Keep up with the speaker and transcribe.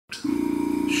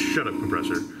Shut up,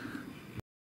 compressor.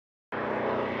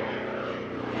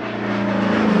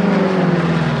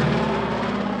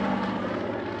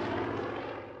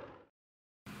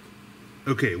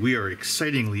 Okay, we are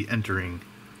excitingly entering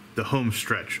the home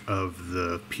stretch of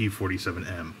the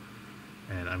P-47M,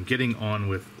 and I'm getting on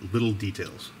with little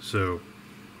details. So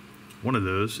one of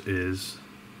those is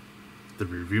the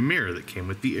rearview mirror that came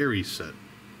with the Aries set.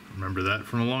 Remember that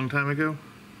from a long time ago?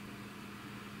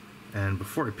 And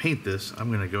before I paint this, I'm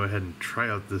going to go ahead and try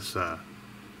out this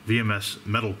VMS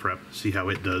metal prep, see how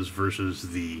it does versus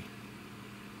the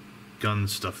gun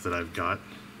stuff that I've got.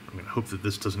 I'm going to hope that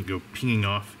this doesn't go pinging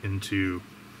off into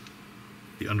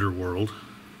the underworld.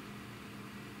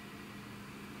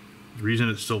 The reason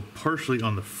it's still partially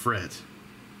on the fret is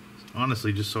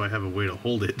honestly just so I have a way to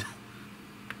hold it.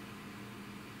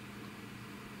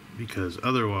 Because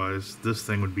otherwise, this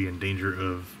thing would be in danger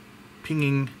of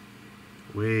pinging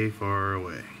way far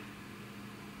away.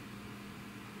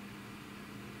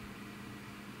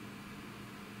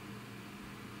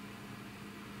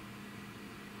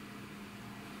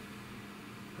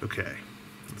 Okay,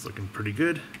 it's looking pretty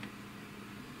good.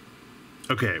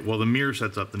 Okay, well the mirror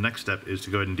sets up, the next step is to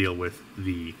go ahead and deal with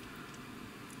the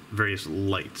various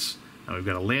lights. Now we've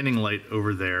got a landing light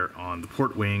over there on the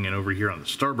port wing, and over here on the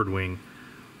starboard wing,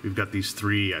 we've got these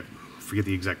three, I forget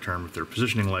the exact term, if they're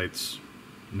positioning lights,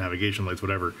 navigation lights,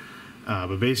 whatever.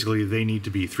 But basically they need to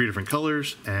be three different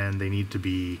colors, and they need to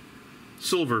be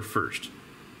silver first.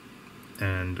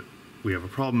 And we have a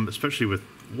problem, especially with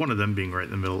one of them being right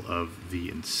in the middle of the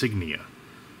insignia.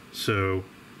 So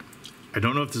I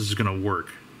don't know if this is going to work,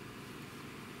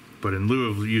 but in lieu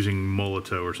of using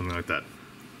Molotow or something like that,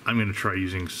 I'm going to try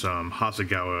using some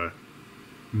Hasegawa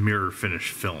mirror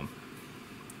finish film.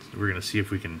 So we're going to see if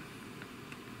we can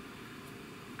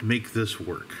make this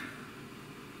work.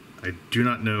 I do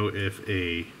not know if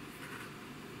a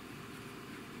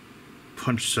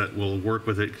punch set will work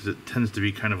with it because it tends to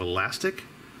be kind of elastic.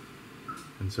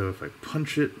 And so if I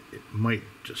punch it, it might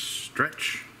just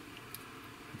stretch.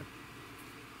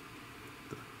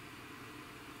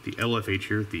 The LFH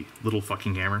here, the little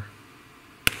fucking hammer.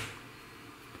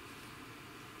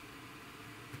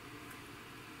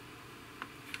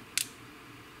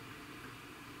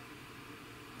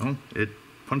 Oh, it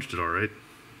punched it all right.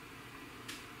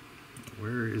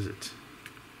 Where is it?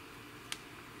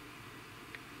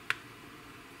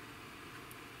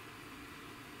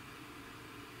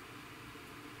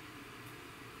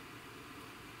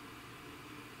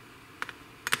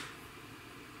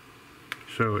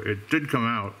 So it did come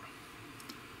out,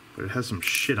 but it has some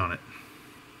shit on it.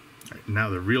 All right, now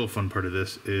the real fun part of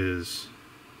this is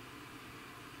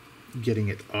getting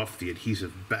it off the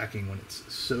adhesive backing when it's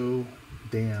so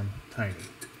damn tiny.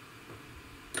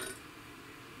 So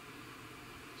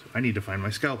I need to find my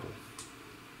scalpel.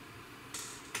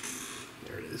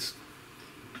 There it is.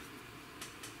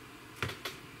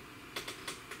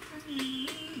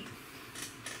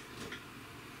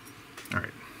 All right.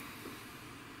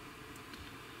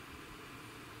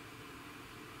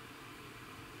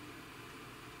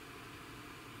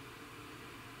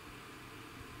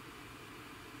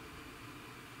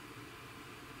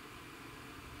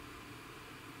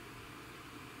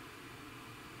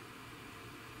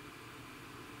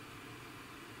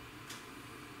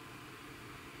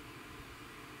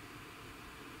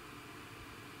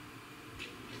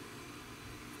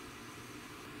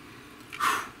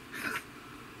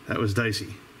 That was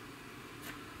dicey.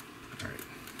 All right.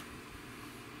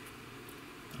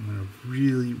 I'm gonna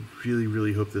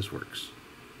really hope this works.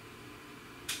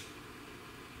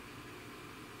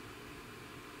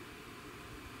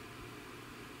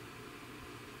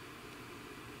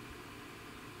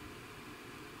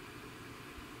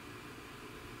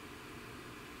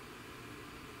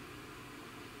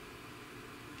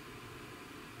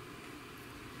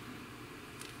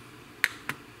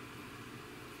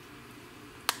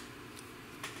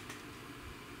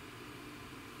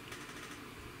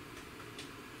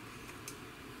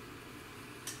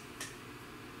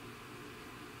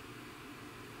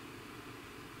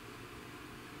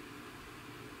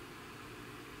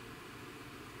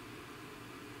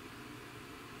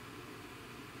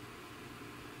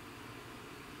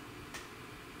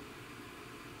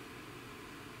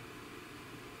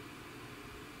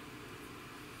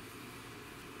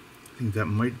 I think that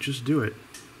might just do it.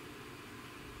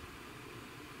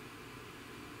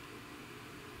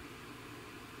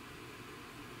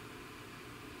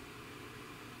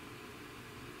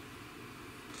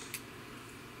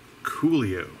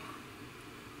 Coolio.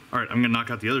 All right, I'm gonna knock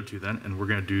out the other two then, and we're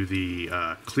gonna do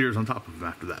the clears on top of them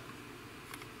after that.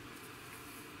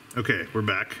 Okay, we're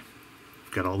back.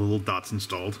 got all the little dots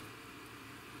installed.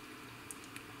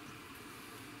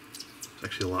 It's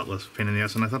actually a lot less pain in the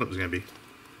ass than I thought it was going to be.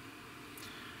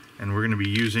 And we're going to be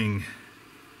using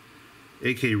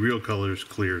AK Real Colors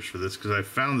clears for this because I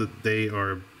found that they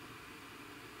are,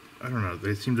 I don't know,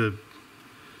 they seem to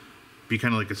be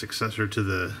kind of like a successor to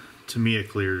the Tamiya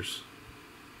clears.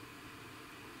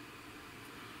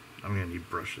 I'm going to need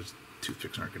brushes.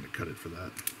 Toothpicks aren't going to cut it for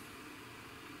that.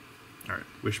 Alright,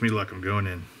 wish me luck, I'm going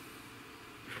in.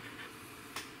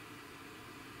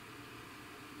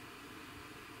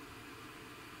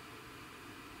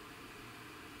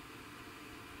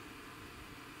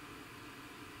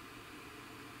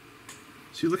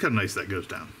 See, look how nice that goes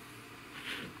down.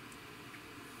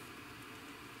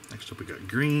 Next up we got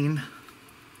green.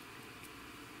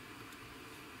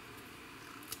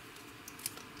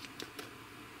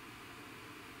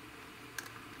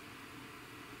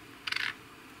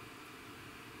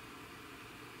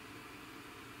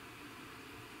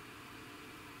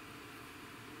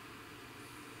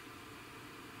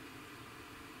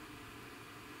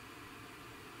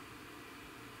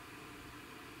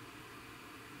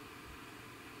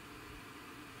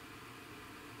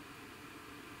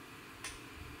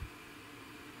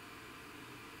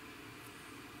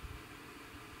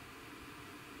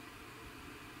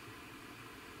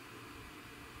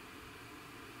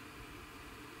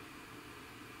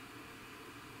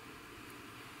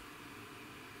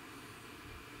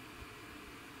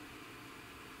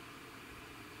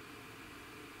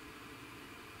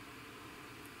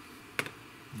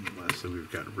 Lastly,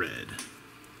 we've got red.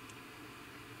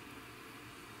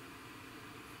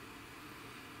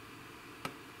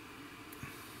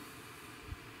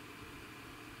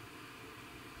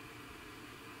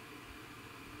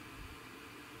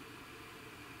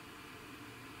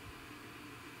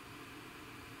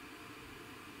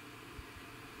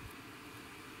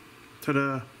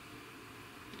 Ta-da!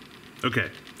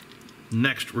 Okay,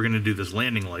 next we're going to do this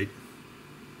landing light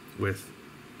with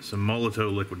some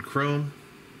Molotov liquid chrome.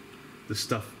 This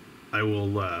stuff, I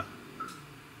will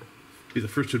be the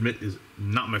first to admit, is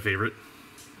not my favorite,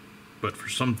 but for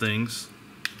some things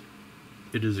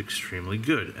it is extremely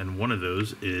good, and one of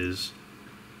those is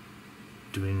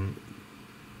doing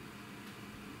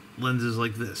lenses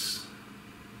like this.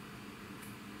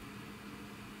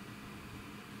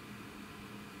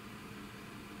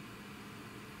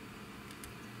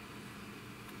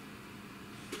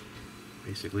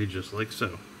 Basically just like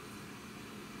so.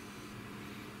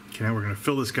 Okay, now we're going to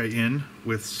fill this guy in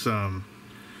with some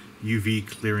UV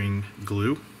clearing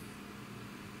glue.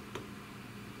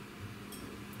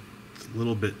 It's a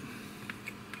little bit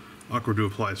awkward to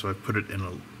apply, so I've put it in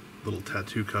a little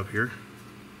tattoo cup here.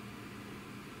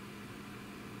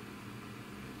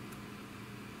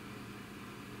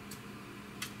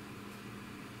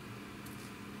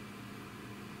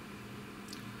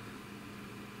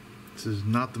 This is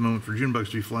not the moment for June bugs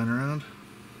to be flying around.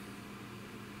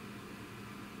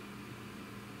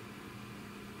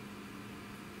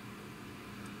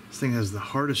 This thing has the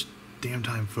hardest damn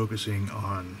time focusing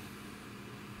on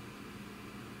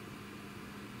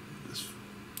this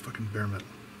fucking bare metal.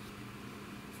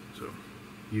 So,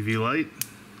 UV light.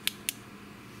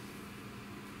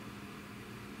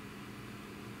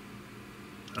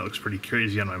 That looks pretty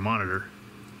crazy on my monitor.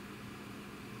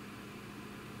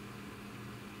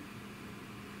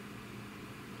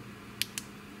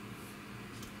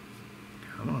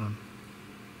 Come on.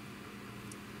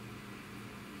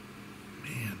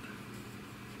 Man.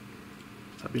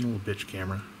 Stop being a little bitch,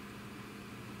 camera.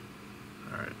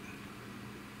 Alright.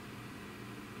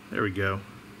 There we go.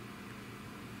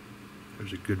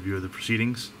 There's a good view of the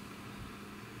proceedings.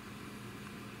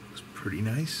 Looks pretty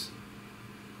nice.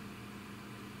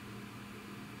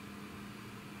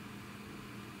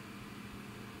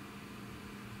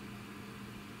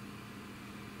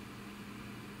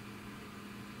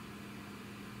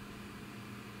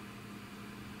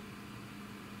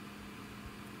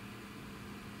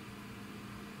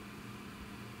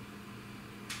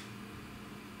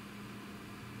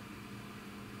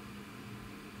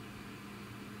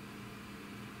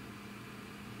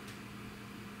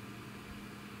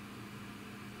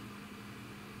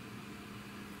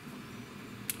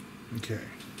 Okay.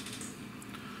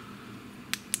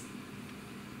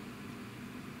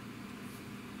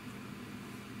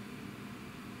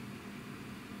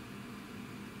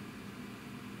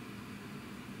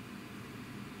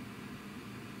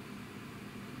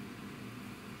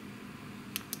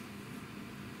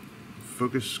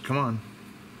 Focus, come on.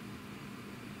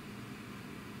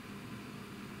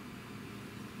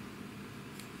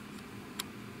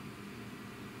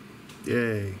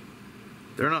 Yay.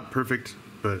 They're not perfect,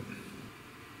 but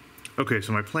Okay,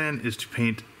 so my plan is to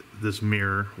paint this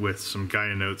mirror with some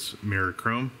Gaia Notes mirror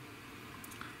chrome.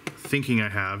 Thinking I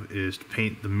have is to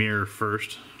paint the mirror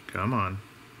first, come on,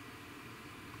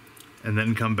 and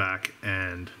then come back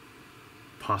and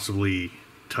possibly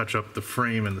touch up the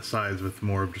frame and the sides with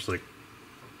more of just like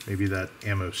maybe that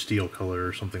ammo steel color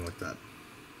or something like that.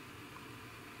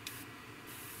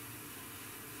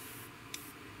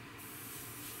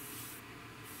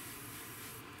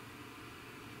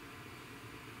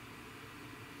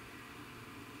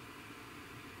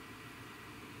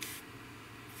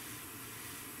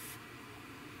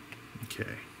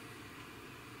 Okay.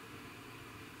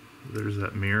 There's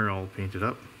that mirror all painted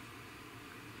up.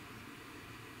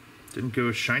 Didn't go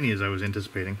as shiny as I was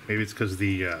anticipating. Maybe it's because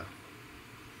the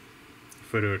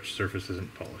photo etch surface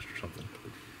isn't polished or something.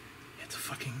 It's a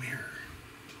fucking mirror.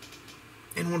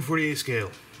 In 1/48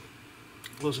 scale.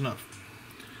 Close enough.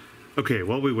 Okay,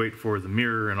 while we wait for the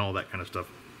mirror and all that kind of stuff,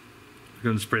 I'm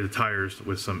going to spray the tires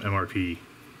with some MRP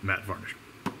matte varnish.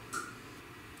 I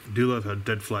do love how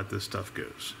dead flat this stuff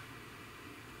goes.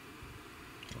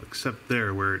 Well, except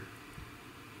there where it...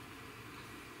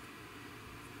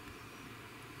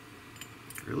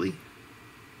 Really?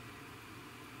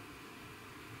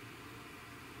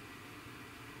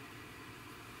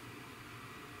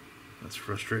 That's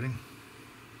frustrating.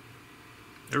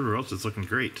 Everywhere else it's looking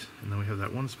great. And then we have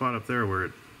that one spot up there where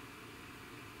it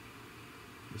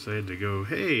decided to go,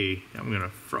 hey, I'm gonna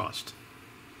frost.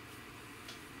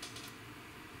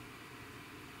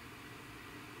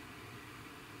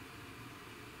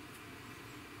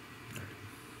 All right.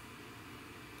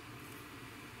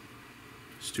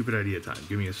 Stupid idea time.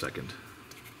 Give me a second.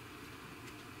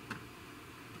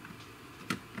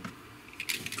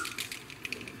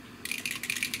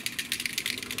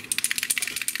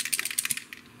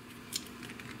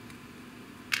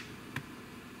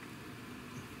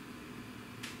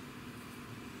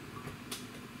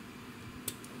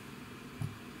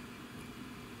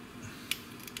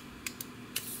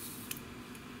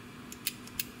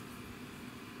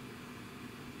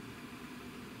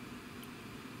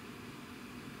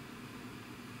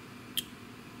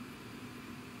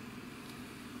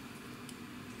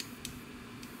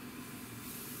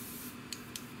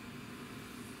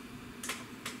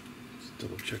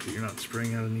 Double check that you're not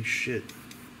spraying out any shit.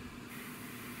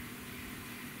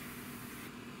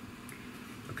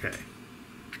 Okay.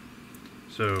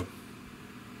 So,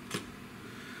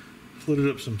 floated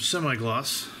up some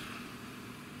semi-gloss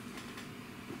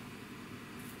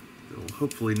that will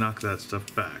hopefully knock that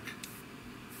stuff back.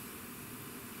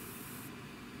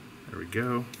 There we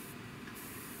go.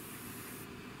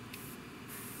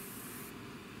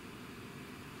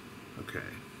 Okay.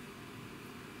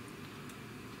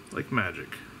 Like magic.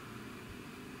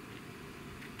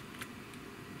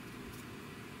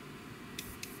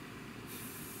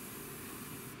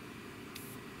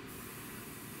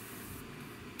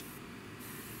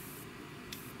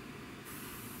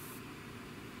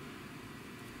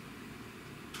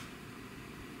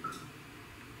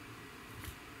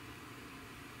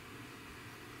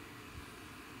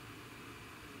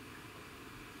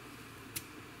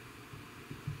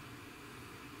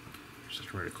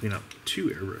 Just ready to clean up 2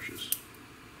 airbrushes.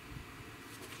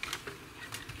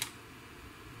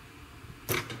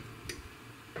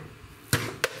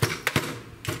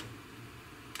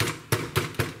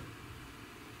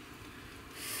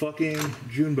 Fucking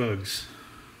June bugs.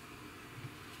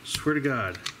 Swear to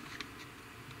God.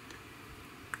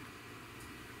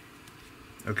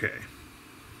 Okay.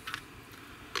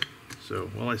 So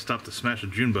while I stop to smash a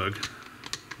June bug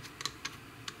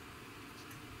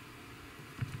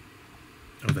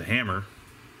with a hammer,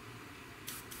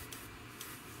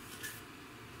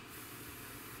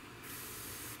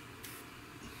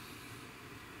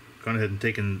 gone ahead and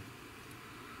taken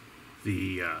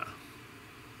the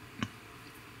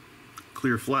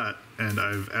clear flat and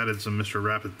I've added some Mr.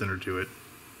 Rapid Thinner to it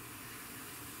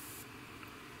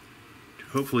to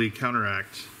hopefully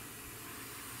counteract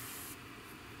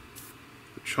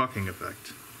the chalking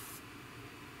effect.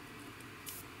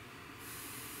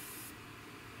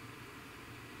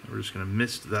 We're just going to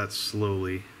mist that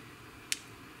slowly,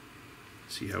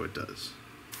 see how it does.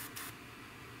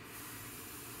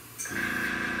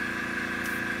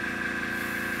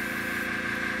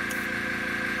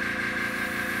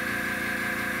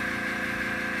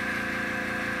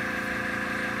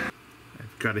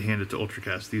 I've got to hand it to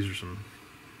Ultracast. These are some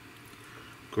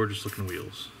gorgeous looking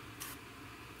wheels.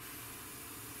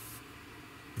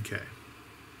 Okay.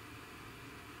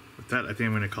 With that, I think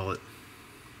I'm going to call it.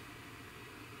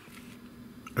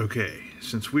 Okay,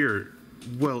 since we are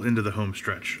well into the home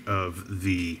stretch of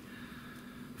the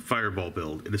fireball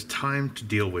build, it is time to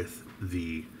deal with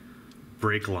the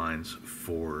brake lines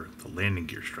for the landing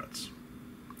gear struts,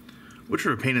 which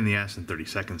are a pain in the ass in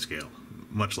 32nd scale,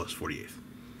 much less 48th.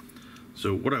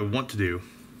 So what I want to do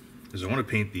is I want to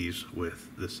paint these with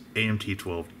this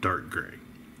AMT-12 dark gray.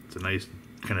 It's a nice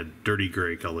kind of dirty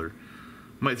gray color.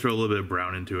 Might throw a little bit of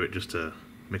brown into it just to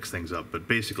mix things up, but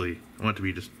basically I want it to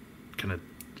be just kind of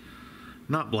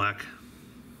not black,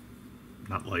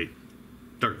 not light,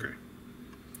 dark gray.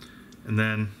 And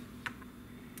then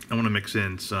I want to mix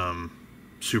in some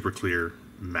super clear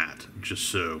matte, just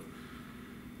so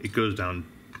it goes down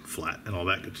flat and all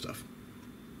that good stuff.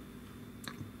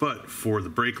 But for the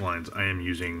brake lines, I am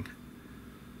using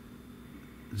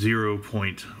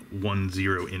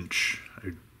 0.10 inch,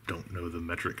 I don't know the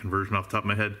metric conversion off the top of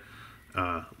my head,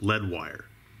 lead wire.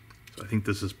 So I think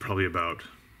this is probably about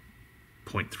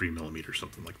 0.3 millimeters,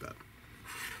 something like that.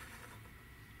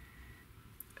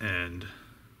 And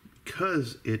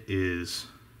because it is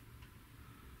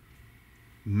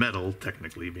metal,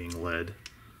 technically being lead,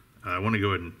 I want to go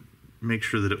ahead and make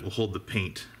sure that it will hold the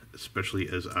paint, especially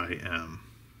as I am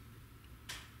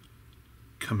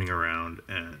coming around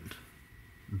and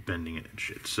bending it and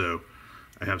shit. So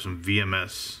I have some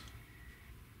VMS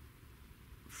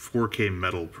 4K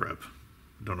metal prep.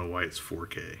 Don't know why it's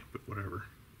 4K, but whatever.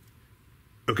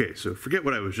 Okay, so forget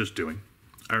what I was just doing.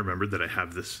 I remembered that I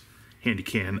have this handy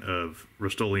can of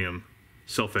Rust-Oleum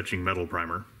self-etching metal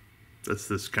primer. That's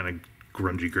this kind of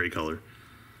grungy gray color.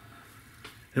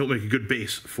 It'll make a good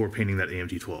base for painting that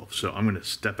AMT-12. So I'm going to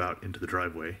step out into the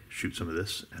driveway, shoot some of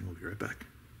this, and we'll be right back.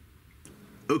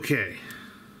 Okay.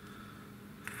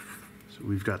 So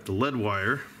we've got the lead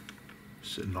wire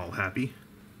sitting all happy.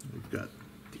 We've got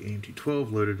the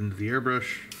AMT-12 loaded into the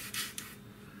airbrush,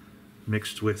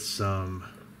 mixed with some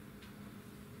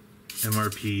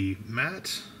MRP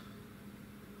matte.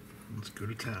 Let's go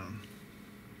to town.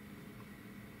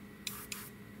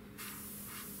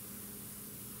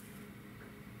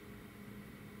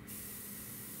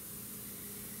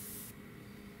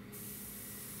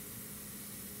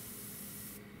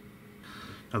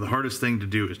 Now the hardest thing to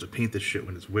do is to paint this shit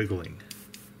when it's wiggling.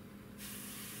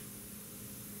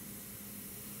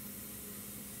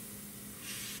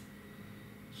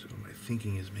 So my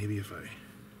thinking is maybe if I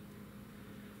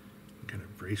kind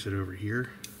of brace it over here.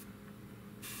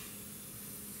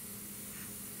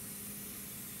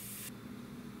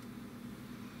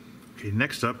 Okay,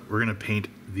 next up we're going to paint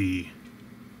the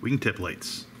wingtip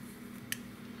lights.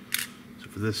 So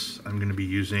for this I'm going to be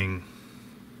using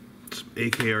some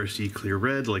AKRC clear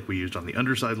red like we used on the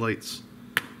underside lights,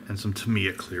 and some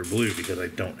Tamiya clear blue because I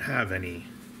don't have any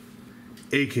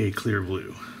AK clear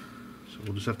blue. So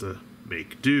we'll just have to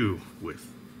make do with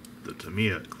the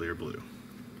Tamiya clear blue.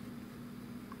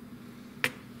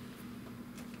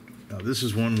 Now this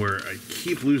is one where I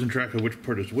keep losing track of which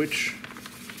part is which,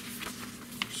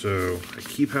 so I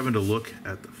keep having to look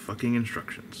at the fucking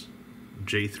instructions.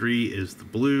 J3 is the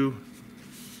blue,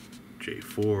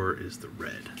 J4 is the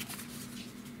red.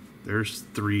 There's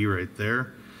 3 right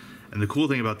there. And the cool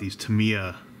thing about these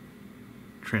Tamiya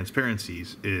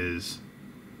transparencies is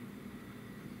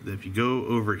that if you go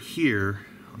over here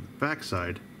on the back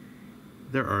side,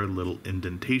 there are little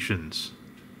indentations.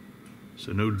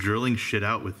 So no drilling shit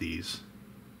out with these.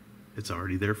 It's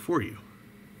already there for you,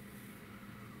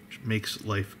 which makes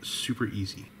life super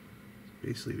easy.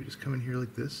 Basically, we just come in here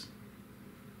like this.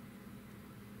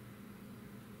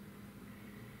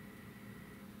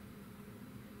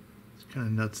 Kind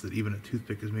of nuts that even a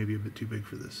toothpick is maybe a bit too big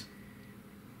for this.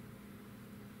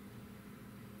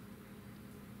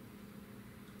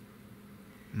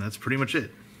 And that's pretty much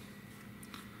it.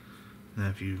 Now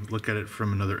if you look at it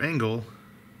from another angle,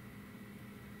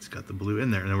 it's got the blue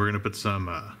in there. And then we're going to put some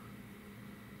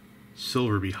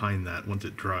silver behind that once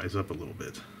it dries up a little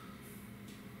bit.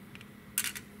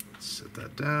 Set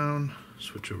that down,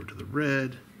 switch over to the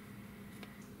red.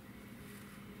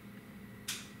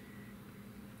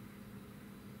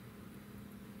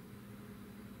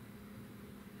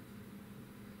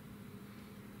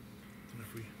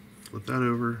 Flip that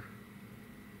over.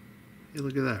 Hey,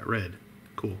 look at that, red.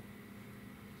 Cool.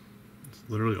 That's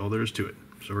literally all there is to it.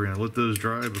 So we're going to let those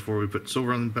dry before we put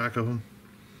silver on the back of them.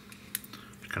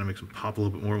 Kind of makes them pop a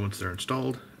little bit more once they're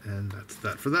installed. And that's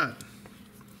that for that.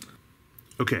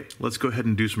 Okay, let's go ahead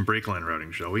and do some brake line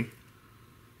routing, shall we?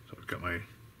 So I've got my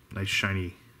nice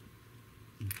shiny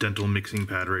dental mixing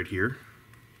pad right here.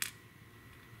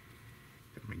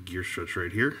 Got my gear struts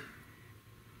right here.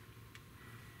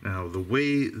 Now, the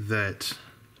way that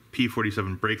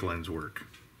P-47 brake lines work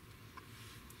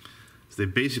is they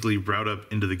basically route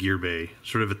up into the gear bay,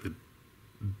 sort of at the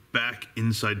back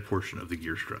inside portion of the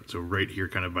gear strut. So right here,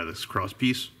 kind of by this cross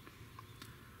piece.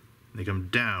 They come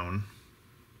down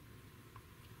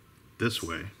this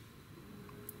way.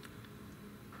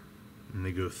 And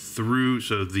they go through,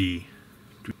 so this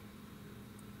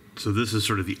is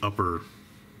sort of the upper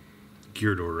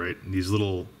gear door, right? And these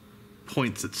little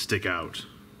points that stick out,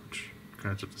 which you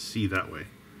kind of have to see that way.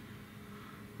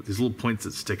 But these little points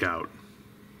that stick out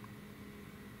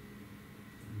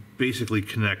basically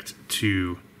connect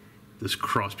to this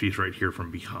cross piece right here from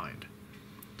behind.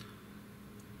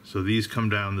 So these come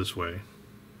down this way,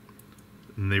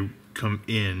 and they come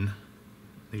in,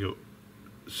 they go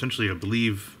essentially, I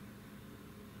believe,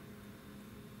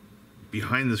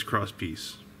 behind this cross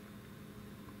piece,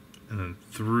 and then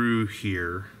through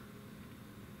here,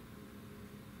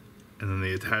 and then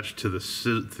they attach to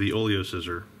the oleo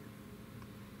scissor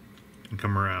and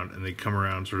come around, and they come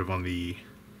around sort of on the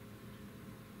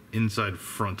inside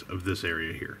front of this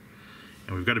area here.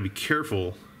 And we've got to be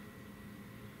careful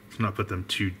to not put them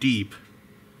too deep,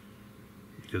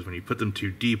 because when you put them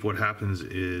too deep, what happens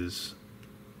is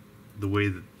the way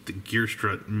that the gear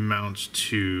strut mounts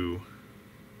to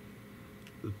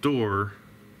the door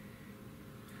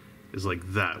is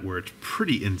like that, where it's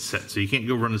pretty inset, so you can't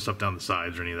go running stuff down the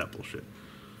sides or any of that bullshit.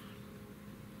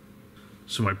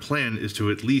 So my plan is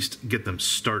to at least get them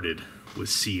started with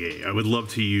CA. I would love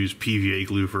to use PVA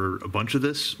glue for a bunch of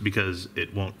this because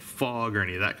it won't fog or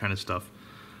any of that kind of stuff,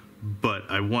 but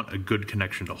I want a good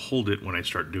connection to hold it when I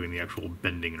start doing the actual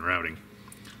bending and routing.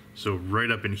 So right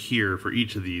up in here for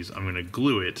each of these, I'm going to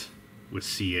glue it with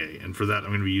CA, and for that I'm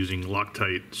going to be using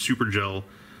Loctite Super Gel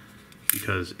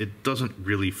because it doesn't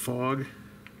really fog,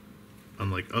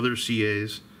 unlike other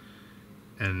CAs,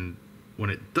 and when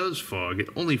it does fog, it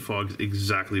only fogs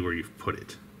exactly where you've put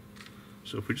it.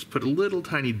 So if we just put a little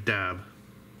tiny dab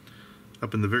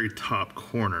up in the very top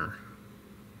corner,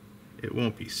 it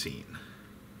won't be seen.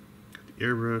 Got the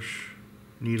airbrush,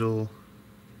 needle,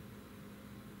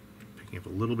 picking up a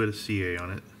little bit of CA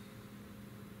on it.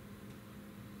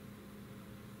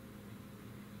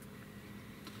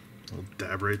 A little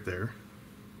dab right there.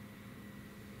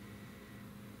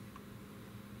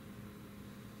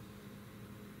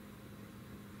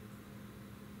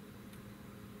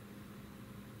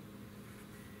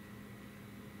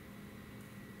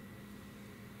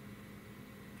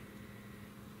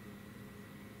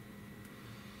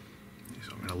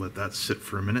 So I'm going to let that sit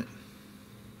for a minute.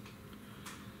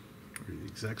 We'll do the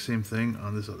exact same thing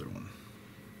on this other one.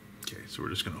 Okay, so we're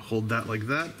just going to hold that like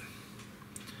that.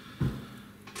 I'll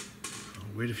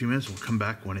wait a few minutes and we'll come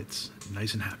back when it's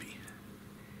nice and happy.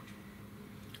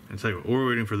 And tell you what, while we're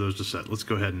waiting for those to set, let's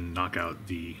go ahead and knock out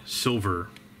the silver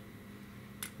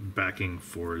backing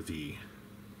for the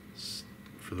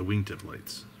wingtip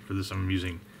lights. For this I'm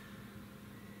using,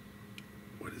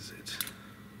 what is it?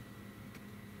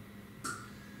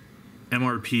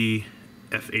 MRP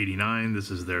F89.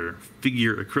 This is their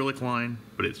figure acrylic line,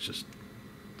 but it's just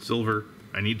silver.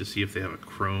 I need to see if they have a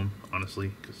chrome,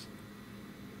 honestly, because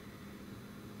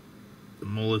the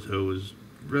Molito is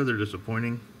rather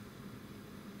disappointing.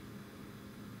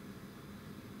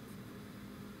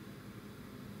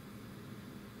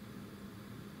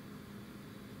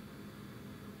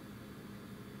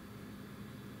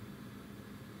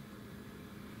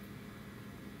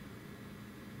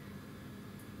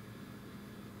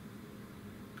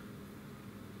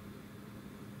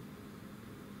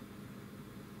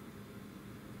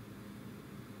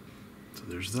 So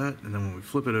there's that, and then when we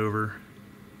flip it over,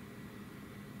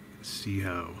 see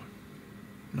how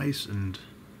nice and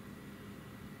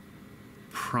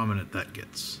prominent that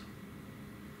gets.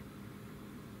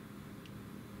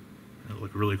 It'll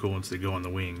look really cool once they go on the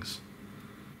wings.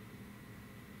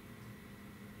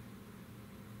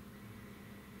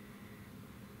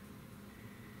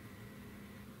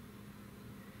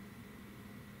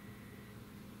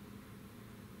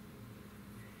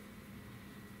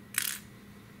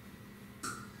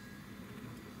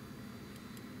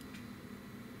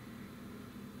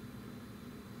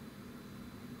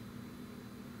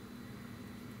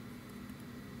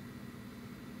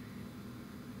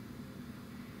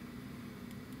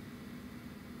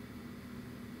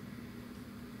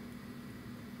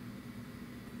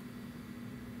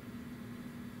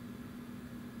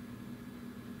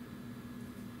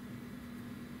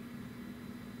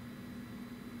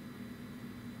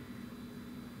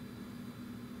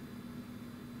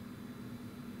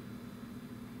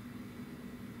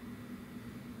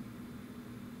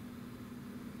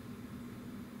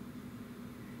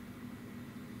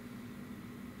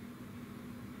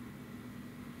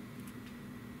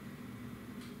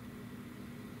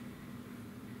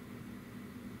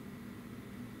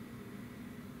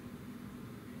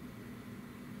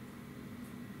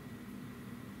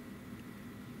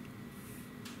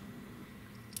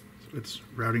 It's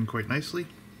routing quite nicely.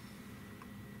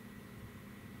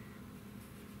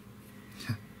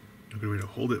 No good way to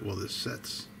hold it while this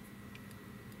sets.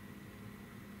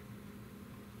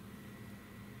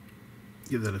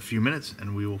 Give that a few minutes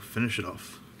and we will finish it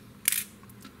off.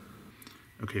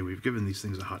 Okay, we've given these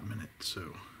things a hot minute, so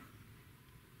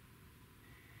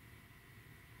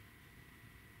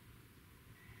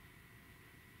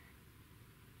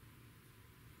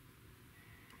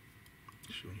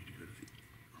actually we need to go to the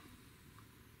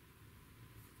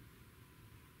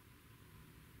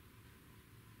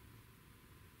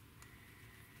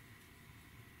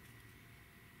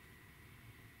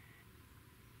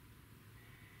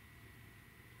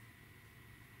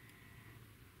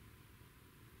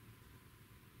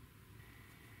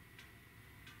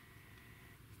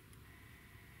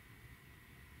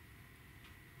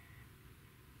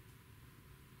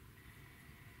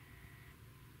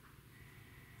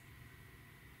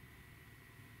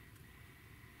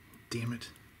damn it.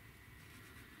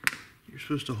 You're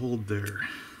supposed to hold there.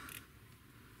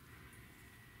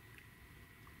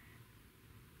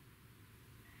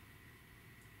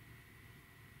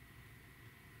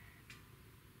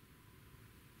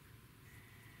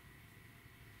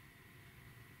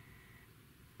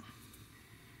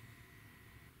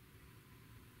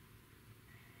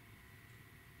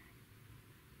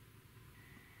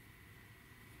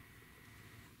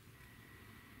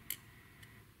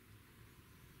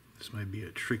 This might be a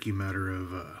tricky matter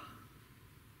of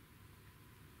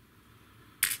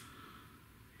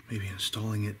maybe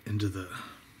installing it into the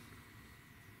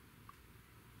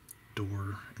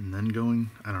door and then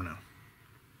going. I don't know.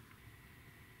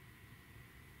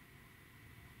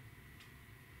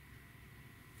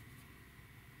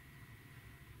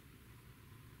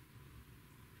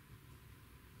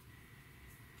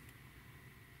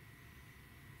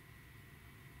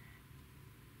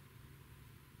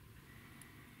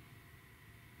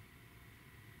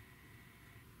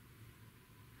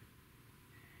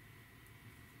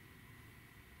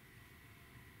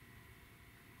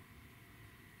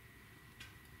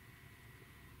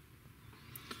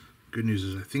 Good news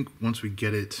is I think once we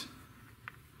get it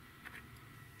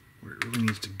where it really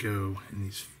needs to go in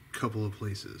these couple of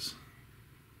places,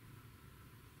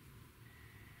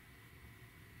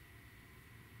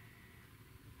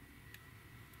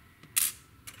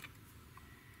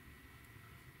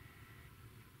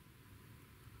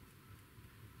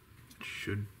 it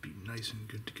should be nice and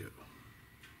good to go.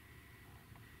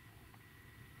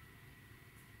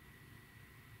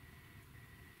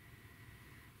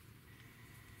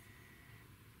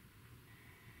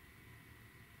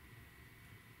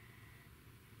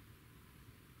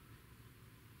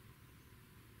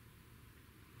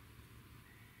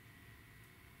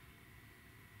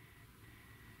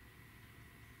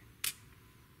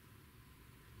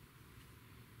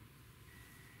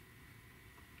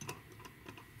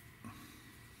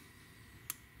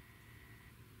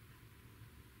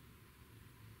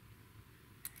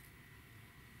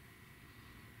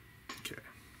 Okay.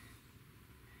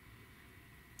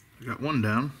 I got one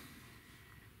down.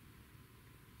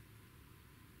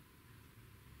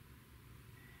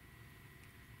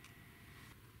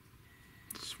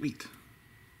 Sweet.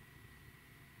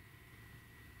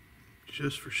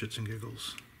 Just for shits and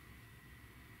giggles.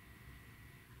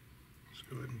 Let's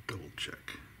go ahead and double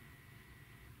check.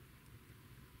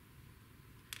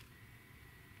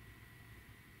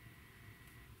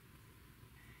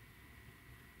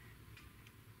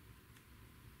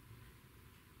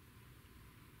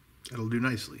 That'll do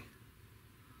nicely.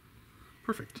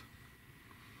 Perfect.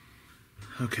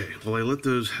 Okay, well I let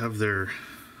those have their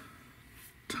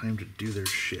time to do their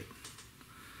shit.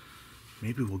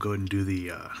 Maybe we'll go ahead and do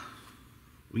the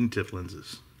wingtip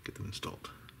lenses, get them installed.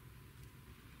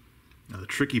 Now the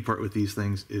tricky part with these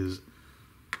things is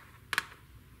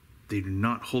they do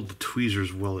not hold the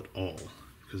tweezers well at all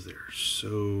because they're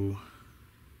so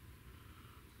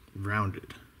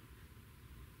rounded.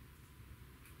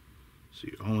 So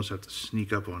you almost have to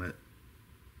sneak up on it.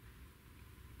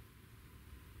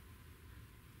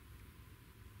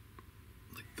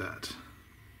 Like that.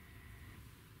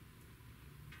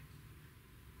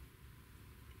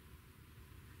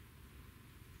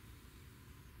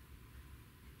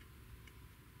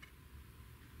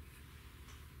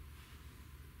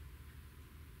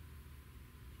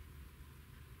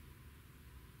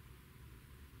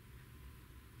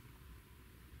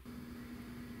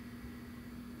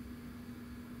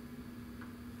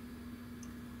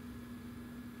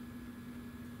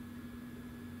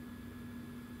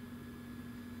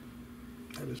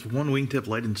 That is one wingtip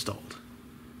light installed.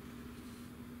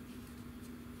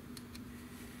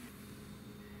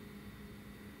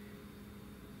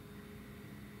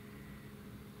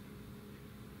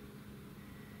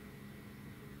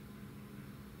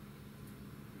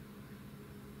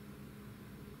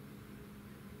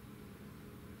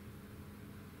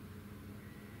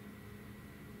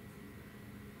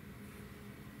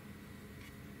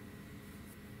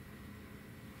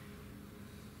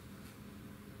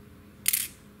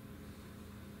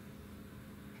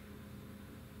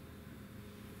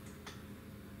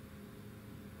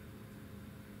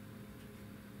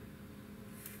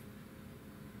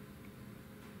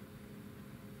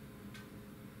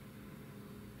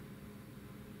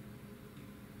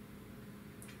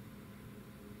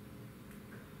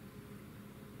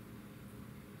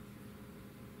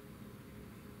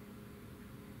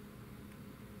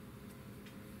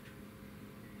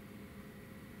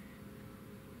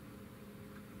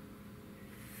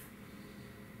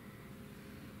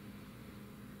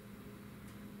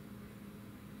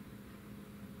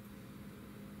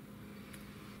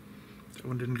 That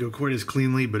one didn't go quite as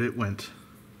cleanly, but it went.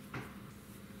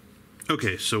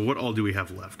 Okay, so what all do we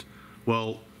have left?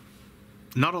 Well,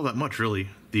 not all that much, really.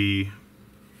 The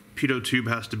pitot tube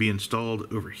has to be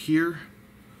installed over here.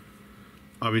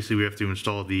 Obviously, we have to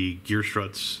install the gear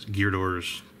struts, gear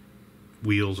doors,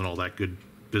 wheels, and all that good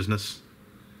business.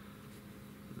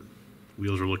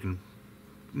 Wheels are looking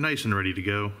nice and ready to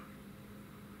go.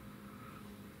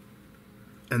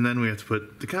 And then we have to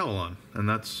put the cowl on, and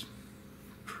that's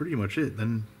pretty much it.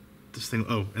 Then this thing,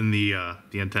 oh, and the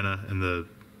antenna and the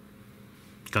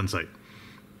gun sight.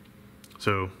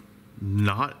 So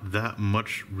not that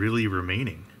much really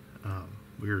remaining.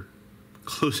 We're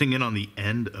closing in on the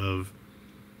end of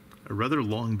a rather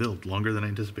long build, longer than I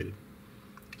anticipated.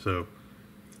 So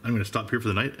I'm going to stop here for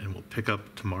the night, and we'll pick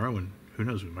up tomorrow, and who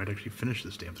knows, we might actually finish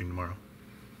this damn thing tomorrow.